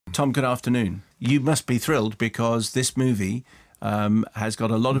Tom, good afternoon. You must be thrilled because this movie has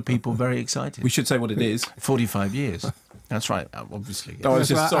got a lot of people very excited. We should say what it is. 45 years. That's right, obviously. Oh,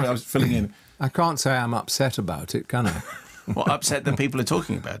 I was filling in. I can't say I'm upset about it, can I? Well, upset that people are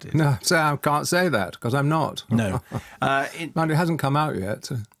talking about it. No, so I can't say that because I'm not. No. It hasn't come out yet.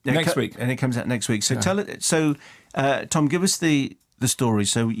 So. Next week. And it comes out next week. So Tom, give us the story.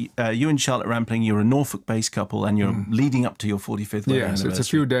 So you and Charlotte Rampling, you're a Norfolk-based couple and you're leading up to your 45th wedding anniversary. Yes, it's a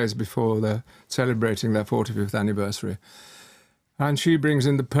few days before they're celebrating their 45th anniversary. And she brings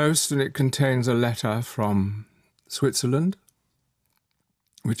in the post and it contains a letter from Switzerland,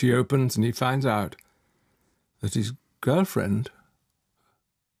 which he opens and he finds out that his girlfriend,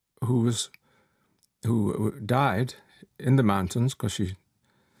 who died in the mountains because she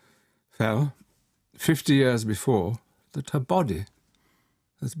fell 50 years before, that her body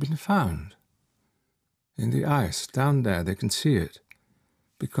has been found in the ice down there. They can see it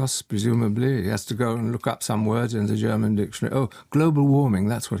because presumably he has to go and look up some words in the German dictionary. Oh, global warming,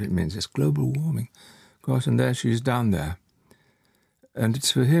 that's what it means. It's global warming. Of course, and there she is down there. And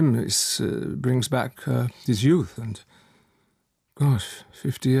it's for him, it brings back his youth. And, gosh,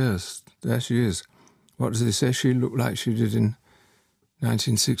 50 years, there she is. What does he say? She looked like she did in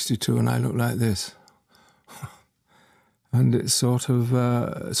 1962, and I look like this. And it sort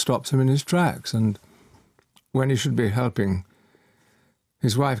of stops him in his tracks. And when he should be helping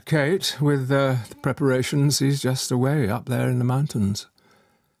his wife, Kate, with the preparations, he's just away up there in the mountains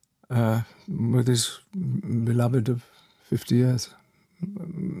with his beloved of 50 years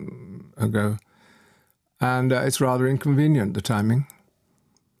ago. And it's rather inconvenient, the timing.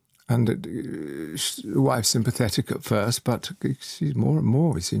 And the wife's sympathetic at first, but she's more and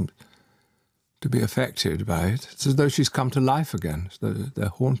more, he seems to be affected by it. It's as though she's come to life again. As though they're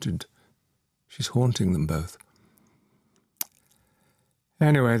haunted. She's haunting them both.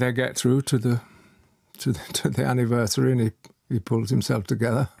 Anyway, they get through to the anniversary, and he pulls himself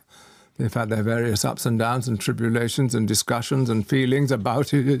together. They've had their various ups and downs and tribulations and discussions and feelings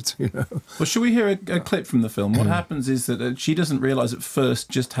about it, you know. Well, should we hear a clip from the film? What happens is that she doesn't realise at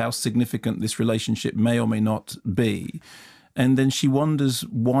first just how significant this relationship may or may not be. And then she wonders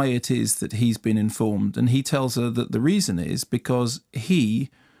why it is that he's been informed. And he tells her that the reason is because he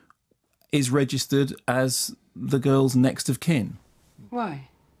is registered as the girl's next of kin. Why?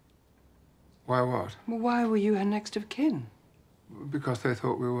 Why what? Well, why were you her next of kin? Because they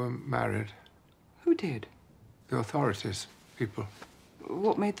thought we were married. Who did? The authorities, people.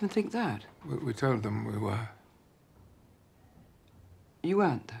 What made them think that? We told them we were. You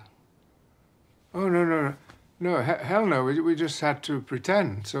weren't, though? Oh, no. No, hell no. We just had to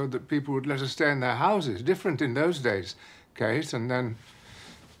pretend so that people would let us stay in their houses. Different in those days, Kate. And then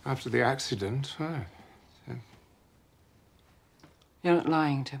after the accident... You're not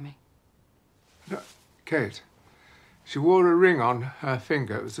lying to me. No, Kate. She wore a ring on her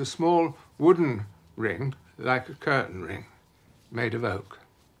finger. It was a small wooden ring, like a curtain ring, made of oak.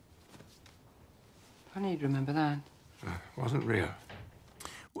 Funny you'd remember that. It wasn't real.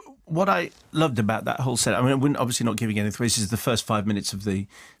 What I loved about that whole set, I mean, we're obviously not giving anything away, this is the first 5 minutes of the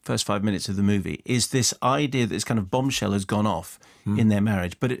movie, is this idea that this kind of bombshell has gone off in their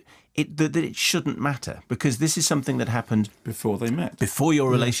marriage, but that it shouldn't matter, because this is something that happened before they met. Before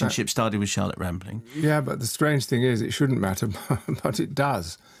your relationship started with Charlotte Rampling. Yeah, but the strange thing is it shouldn't matter, but it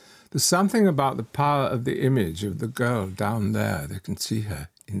does. There's something about the power of the image of the girl down there. They can see her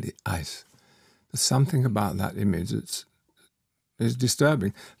in the ice. There's something about that image that's is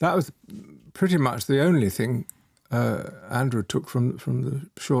disturbing. That was pretty much the only thing Andrew took from the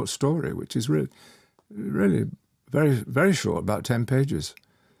short story, which is really very, very short, about 10 pages.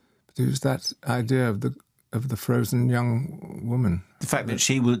 But it was that idea of the frozen young woman. The fact that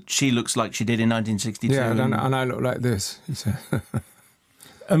she looks like she did in 1962. Yeah, and I look like this, he said.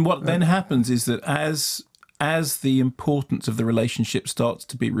 And what then happens is that as the importance of the relationship starts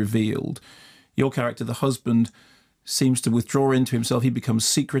to be revealed, your character, the husband, seems to withdraw into himself. He becomes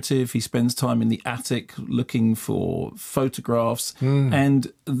secretive. He spends time in the attic looking for photographs.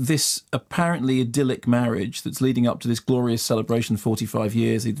 And this apparently idyllic marriage that's leading up to this glorious celebration, 45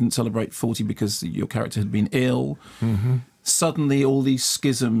 years. He didn't celebrate 40 because your character had been ill. Suddenly all these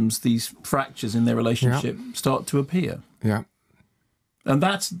schisms, these fractures in their relationship start to appear. Yeah. And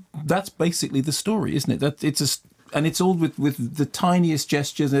that's basically the story, isn't it? And it's all with the tiniest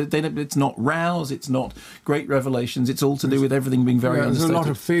gestures. It's not rows, it's not great revelations. It's all to do with everything being very There's understated. a lot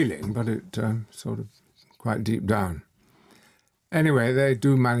of feeling, but it sort of quite deep down. Anyway, they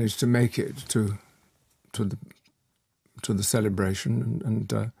do manage to make it to the celebration,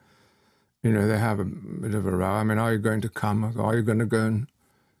 and you know, they have a bit of a row. I mean, are you going to come? Are you going to go and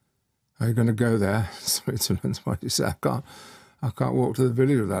are you going to go there? Switzerland. What he said, I can't walk to the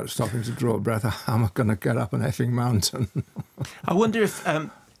village without stopping to draw a breath. How am I going to get up an effing mountain? I wonder if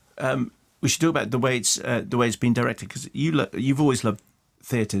we should talk about the way it's been directed, because you've always loved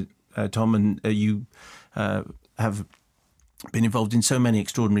theatre, Tom, and you have been involved in so many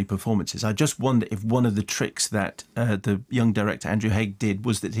extraordinary performances. I just wonder if one of the tricks that the young director Andrew Haigh did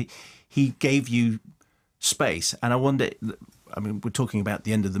was that he gave you space, and I wonder. I mean, we're talking about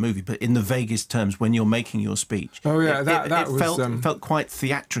the end of the movie, but in the vaguest terms, when you're making your speech, it felt quite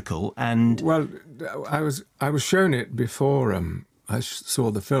theatrical. And well, I was shown it before I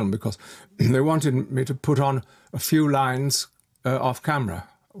saw the film, because they wanted me to put on a few lines off camera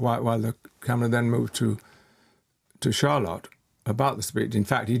while the camera then moved to Charlotte about the speech. In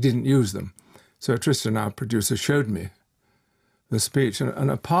fact, he didn't use them, so Tristan, our producer, showed me the speech,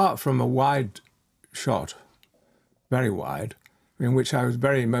 and apart from a wide shot, very wide, in which I was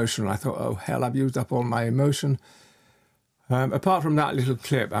very emotional. I thought, oh, hell, I've used up all my emotion. Apart from that little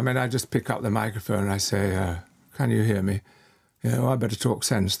clip, I mean, I just pick up the microphone and I say, can you hear me? I better talk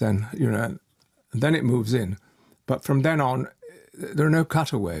sense then, and then it moves in. But from then on, there are no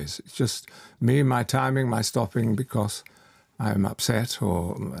cutaways. It's just me, my timing, my stopping because I'm upset,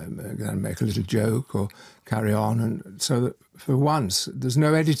 or I'm going to make a little joke or carry on. And so that for once, there's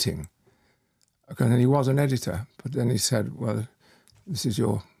no editing. And he was an editor, but then he said, well, this is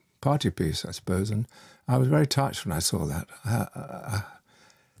your party piece, I suppose. And I was very touched when I saw that. I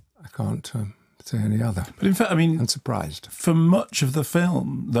can't say any other. But in fact, I mean, and surprised. For much of the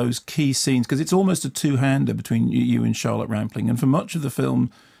film, those key scenes, because it's almost a two-hander between you and Charlotte Rampling, and for much of the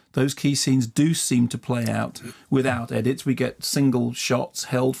film, those key scenes do seem to play out without edits. We get single shots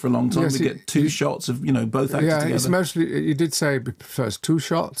held for a long time. Yes, we get two shots of, both actors together. Yeah, it's mostly, he did say he prefers two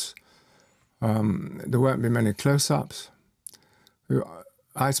shots. There won't be many close-ups.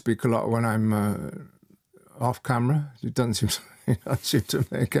 I speak a lot when I'm off camera. It doesn't seem to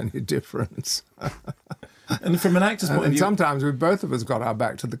make any difference. And from an actor's point of view, sometimes we both of us got our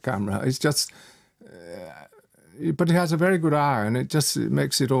back to the camera. It's just, but he has a very good eye, and it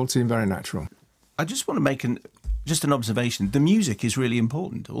makes it all seem very natural. I just want to make an observation. The music is really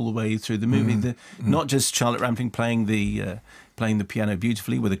important all the way through the movie. Not just Charlotte Rampling playing the piano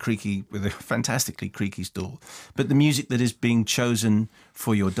beautifully with a fantastically creaky score, but the music that is being chosen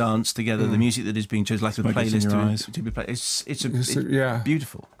for your dance together, the music that is being chosen, like the playlist to be played. It's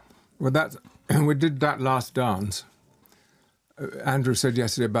beautiful. Well, we did that last dance. Andrew said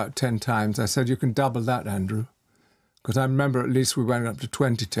yesterday about 10 times. I said, you can double that, Andrew, because I remember at least we went up to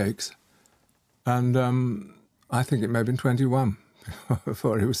 20 takes, and I think it may have been 21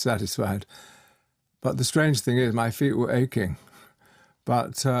 before he was satisfied. But the strange thing is my feet were aching,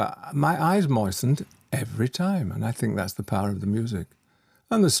 but my eyes moistened every time, and I think that's the power of the music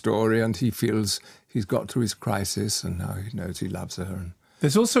and the story, and he feels he's got through his crisis, and now he knows he loves her. And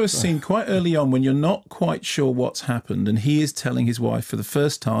there's also a scene quite early on when you're not quite sure what's happened, and he is telling his wife for the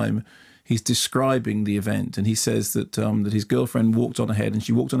first time, he's describing the event, and he says that that his girlfriend walked on ahead, and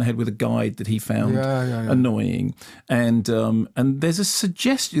she walked on ahead with a guide that he found annoying. And there's a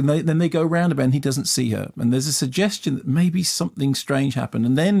suggestion, then they go round about and he doesn't see her. And there's a suggestion that maybe something strange happened.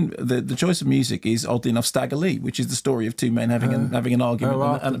 And then the choice of music is, oddly enough, Stagger Lee, which is the story of two men having an argument. Oh,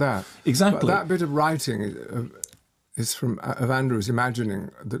 after that. Exactly. But that bit of writing is of Andrew's imagining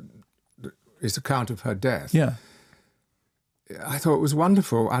his account of her death. Yeah. I thought it was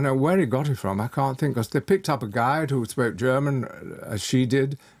wonderful. I know where he got it from. I can't think, because they picked up a guide who spoke German, as she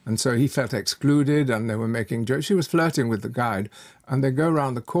did, and so he felt excluded, and they were making jokes. She was flirting with the guide, and they go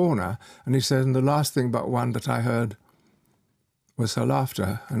round the corner, and he says, and the last thing but one that I heard was her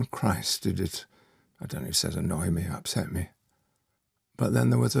laughter, and Christ, did it, I don't know if he said annoy me, upset me. But then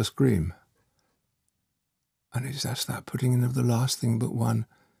there was a scream. And that's that putting in of the last thing but one,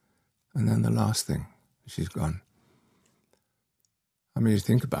 and then the last thing. She's gone. I mean, you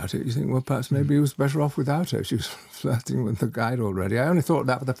think about it, you think, well, perhaps maybe he was better off without her. She was flirting with the guide already. I only thought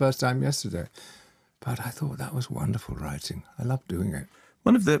that for the first time yesterday. But I thought that was wonderful writing. I loved doing it.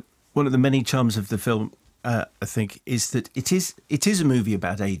 One of the many charms of the film, I think, is that it is a movie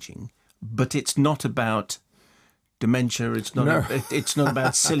about ageing, but it's not about dementia. It's not. It's not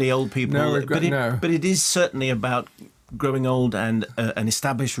about silly old people. But it is certainly about growing old and an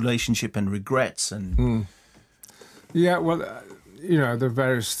established relationship and regrets and. Yeah, well. There are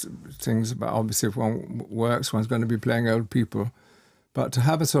various things about, obviously, if one works, one's going to be playing old people. But to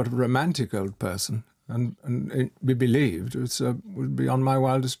have a sort of romantic old person and be believed would be on my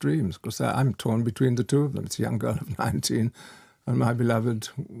wildest dreams, because I'm torn between the two of them. It's a young girl of 19 and my beloved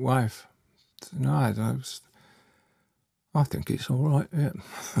wife. No, I think it's all right, yeah.